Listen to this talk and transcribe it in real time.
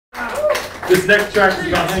This next track is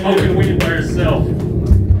about smoking weed by yourself.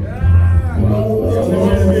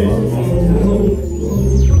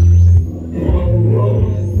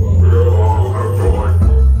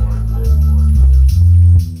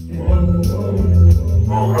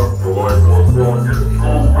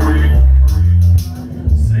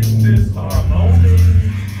 Sing this harmony.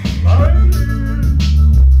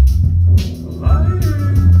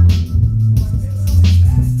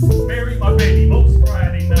 Married my baby most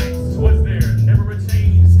Friday nights. Was there never a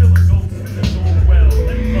change? Still a ghost in the door well.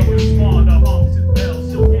 And lovers spawned a haunted bell.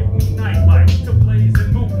 She'll give me nightlight to blaze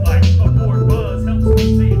in moonlight. A bored buzz helps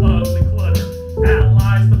me see ugly clutter.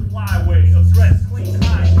 Analyze the flyway of dress, clean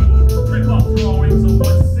hygiene. Trip off drawings of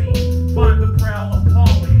what's seen. Find the prowl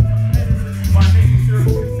appalling. Innocence by nature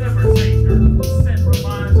can never take her. Scent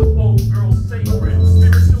reminds of old girls sacred.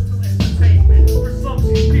 Spiritual to entertainment. For some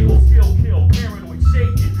people skill kill. Paranoid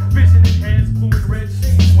shaking. Vision enhanced, blue and red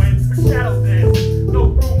shades when for shadow dancing. No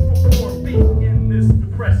room for poor feet in this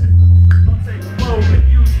depression. Don't take flow and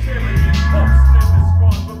use tyranny. Hope slim is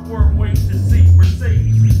strong before wait to see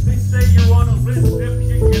Mercedes. They say you're on a list if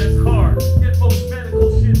you get a car. Get most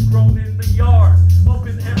medical shit grown in the yard. Up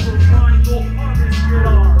in Emerald Triangle on this get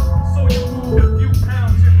arm. So you moved a few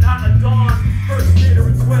pounds, you're not a dawn. First hitter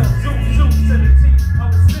at 12, zoom, 17. I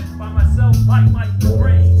was sitting by myself like the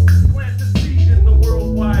brains. Plant the seed in the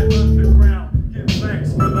worldwide underground. Give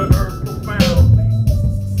thanks for the earth profoundly.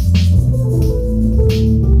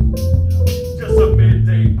 Just a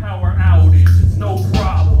midday power outage, it's no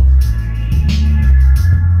problem.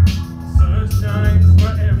 Sun shines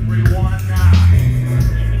for everyone now.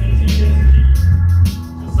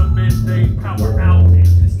 Just a midday power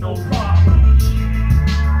outage, it's no problem.